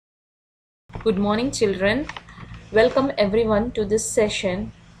Good morning, children. Welcome everyone to this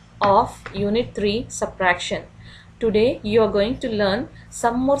session of Unit 3 Subtraction. Today you are going to learn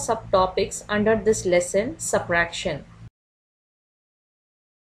some more subtopics under this lesson, subtraction.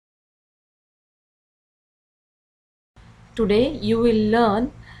 Today you will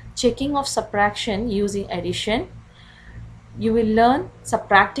learn checking of subtraction using addition. You will learn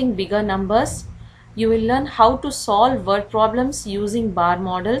subtracting bigger numbers. You will learn how to solve word problems using bar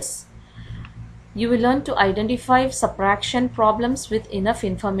models. You will learn to identify subtraction problems with enough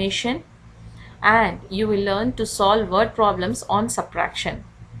information, and you will learn to solve word problems on subtraction.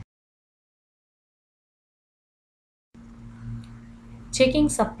 Checking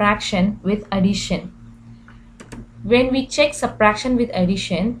subtraction with addition. When we check subtraction with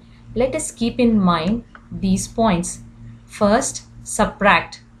addition, let us keep in mind these points. First,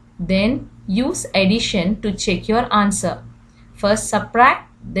 subtract. Then use addition to check your answer. First subtract,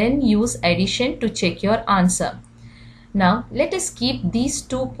 then use addition to check your answer. Now let us keep these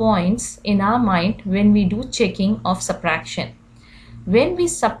 2 points in our mind when we do checking of subtraction. When we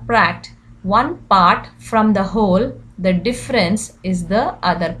subtract one part from the whole, the difference is the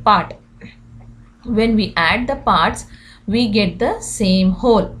other part. When we add the parts, we get the same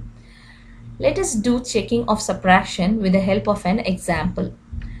whole. Let us do checking of subtraction with the help of an example.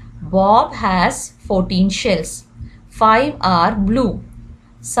 Bob has 14 shells. 5 are blue.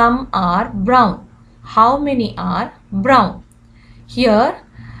 Some are brown. How many are brown? Here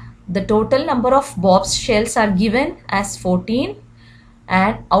the total number of Bob's shells are given as 14,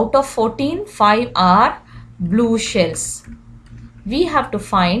 and out of 14, 5 are blue shells. We have to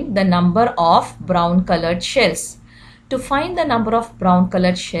find the number of brown colored shells. To find the number of brown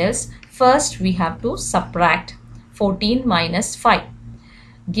colored shells, first we have to subtract. 14 minus 5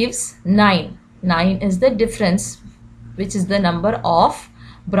 gives 9. 9 is the difference, which is the number of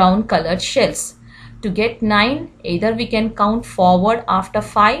brown colored shells. To get 9, either we can count forward after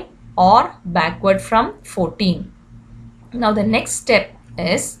 5 or backward from 14. Now the next step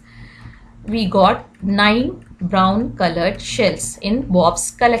is, we got 9 brown colored shells in Bob's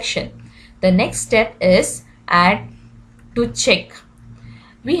collection. The next step is add to check.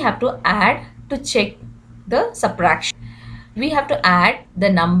 We have to add to check the subtraction. We have to add the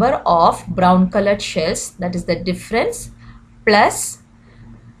number of brown colored shells, that is the difference, plus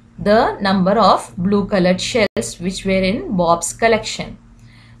the number of blue colored shells which were in Bob's collection.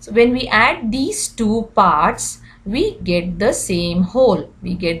 So when we add these 2 parts, we get the same whole.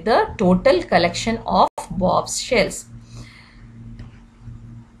 We get the total collection of Bob's shells.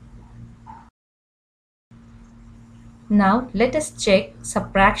 Now let us check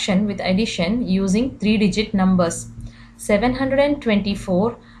subtraction with addition using 3-digit numbers.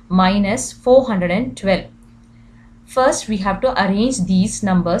 724 minus 412. First we have to arrange these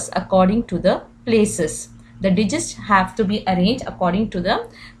numbers according to the places. The digits have to be arranged according to the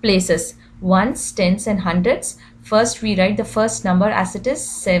places. Ones, tens and hundreds. First we write the first number as it is,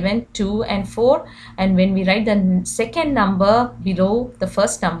 7, 2 and 4, and when we write the second number below the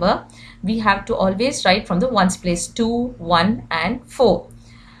first number, we have to always write from the ones place, 2, 1 and 4.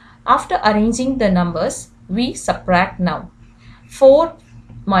 After arranging the numbers, we subtract now. 4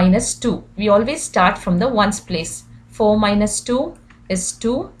 minus 2. We always start from the ones place. 4 minus 2 is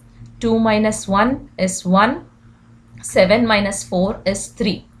 2. 2 minus 1 is 1. 7 minus 4 is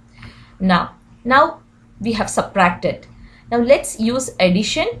 3. Now we have subtracted. Now let's use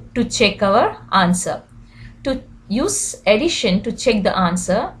addition to check our answer. To use addition to check the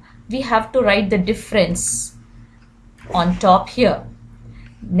answer, we have to write the difference on top here.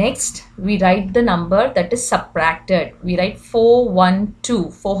 Next, we write the number that is subtracted. We write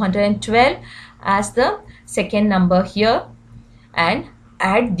 412, 412 as the second number here, and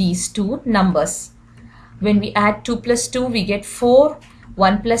add these 2 numbers. When we add 2 plus 2, we get 4.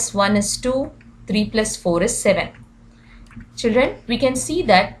 1 plus 1 is 2. 3 plus 4 is 7. Children, we can see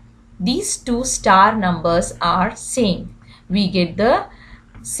that these 2 star numbers are same. We get the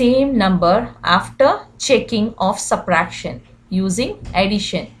same number after checking of subtraction using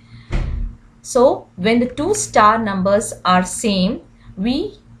addition. So when the 2 star numbers are same,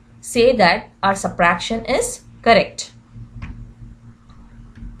 we say that our subtraction is correct.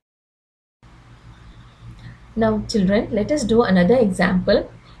 Now children, let us do another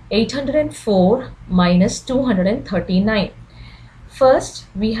example. 804 minus 239. First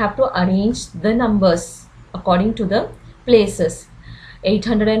we have to arrange the numbers according to the places.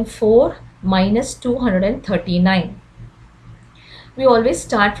 804 minus 239. We always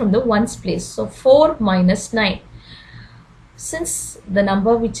start from the ones place. So 4 minus 9. Since the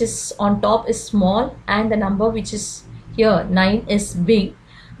number which is on top is small and the number which is here 9 is big,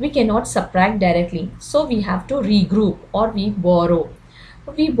 we cannot subtract directly, so we have to regroup or we borrow.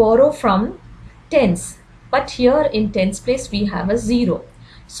 We borrow from tens, but here in tens place we have a 0,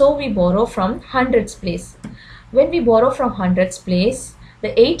 so we borrow from hundreds place. When we borrow from hundreds place, the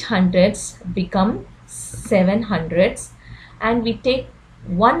 800s become 700s, and we take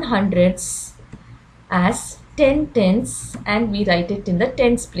 100s as 10 tens and we write it in the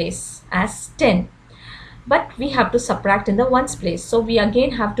tens place as 10. But we have to subtract in the ones place, so we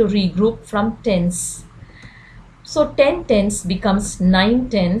again have to regroup from tens. So 10 tens becomes 9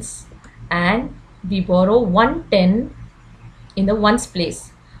 tens, and we borrow 1 10 in the ones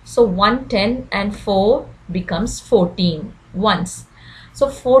place. So 1 10 and 4 becomes 14 ones. So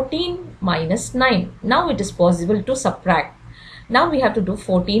 14 minus 9. Now it is possible to subtract. Now we have to do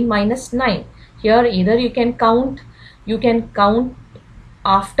 14 minus 9. Here either you can count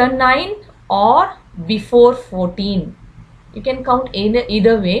after 9 or before 14. You can count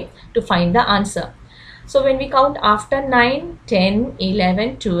either way to find the answer. So when we count after 9, 10,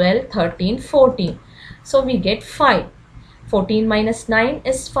 11, 12, 13, 14. So we get 5. 14 minus 9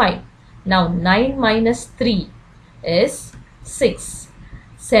 is 5. Now 9 minus 3 is 6.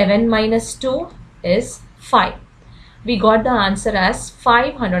 7 minus 2 is 5. We got the answer as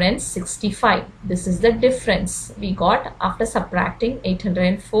 565. This is the difference we got after subtracting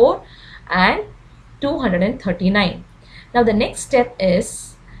 804 and 239. Now the next step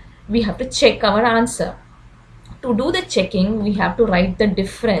is we have to check our answer. To do the checking, we have to write the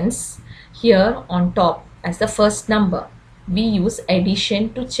difference here on top as the first number. We use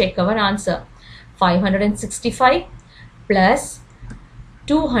addition to check our answer. 565 plus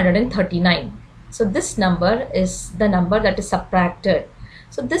 239. So this number is the number that is subtracted.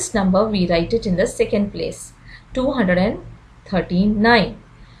 So this number we write it in the second place, 239.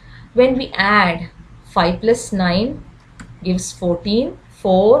 When we add 5 plus 9 gives 14,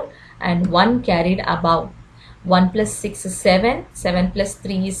 4 and 1 carried above. 1 plus 6 is 7, 7 plus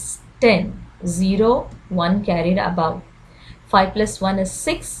 3 is 10, 0, 1 carried above. 5 plus 1 is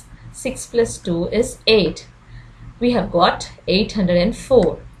 6, 6 plus 2 is 8. We have got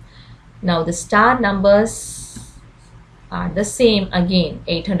 804. Now the star numbers are the same again,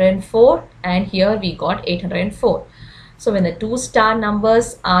 804, and here we got 804. So when the two star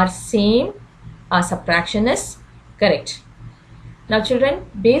numbers are same, our subtraction is correct. Now children,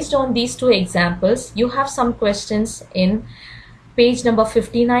 based on these two examples, you have some questions in page number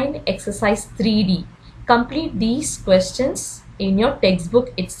 59, exercise 3D. Complete these questions in your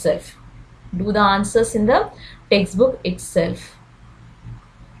textbook itself. Do the answers in the textbook itself.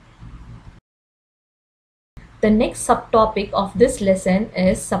 The next subtopic of this lesson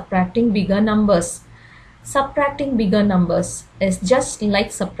is subtracting bigger numbers. Subtracting bigger numbers is just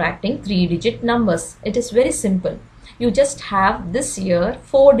like subtracting 3-digit numbers. It is very simple. You just have this year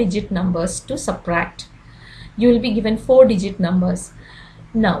 4-digit numbers to subtract. You will be given 4-digit numbers.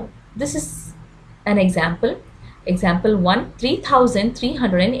 Now, this is an example. Example 1,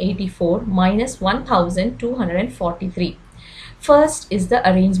 3,384 minus 1,243. First is the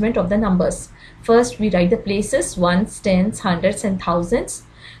arrangement of the numbers. First we write the places, ones, tens, hundreds and thousands.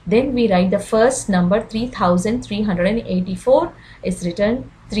 Then we write the first number 3,384 is written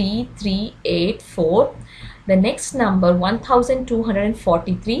 3384. The next number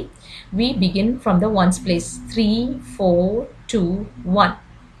 1,243, we begin from the ones place, 3, 4, 2, 1.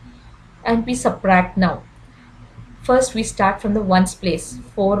 And we subtract now. First we start from the ones place.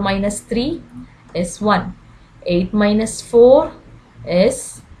 4 minus 3 is 1. 8 minus 4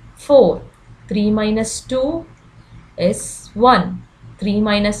 is 4. 3 minus 2 is 1. 3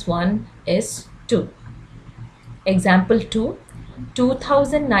 minus 1 is 2. Example 2.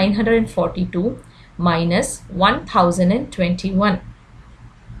 2,942 minus 1,021.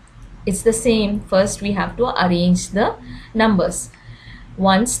 It's the same. First we have to arrange the numbers.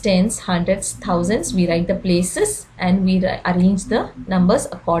 Ones, tens, hundreds, thousands. We write the places and we arrange the numbers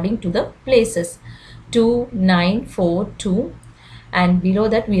according to the places. 2, 9, 4, 2. And below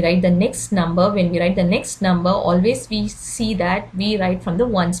that we write the next number. When we write the next number, always we see that we write from the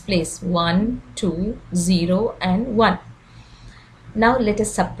ones place. 1, 2, 0 and 1. Now let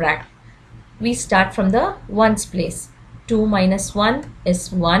us subtract. We start from the ones place. 2 minus 1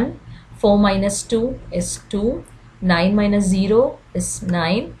 is 1. 4 minus 2 is 2. 9 minus 0 is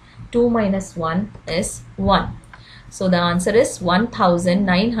 9. 2 minus 1 is 1. So the answer is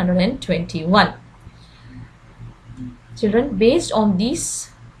 1,921. Children, based on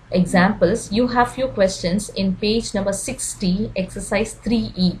these examples, you have few questions in page number 60, exercise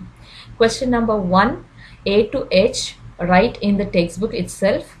 3E. Question number 1, A to H, write in the textbook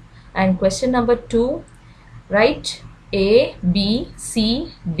itself. And question number 2, write A, B,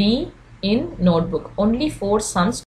 C, D in notebook. Only 4 sums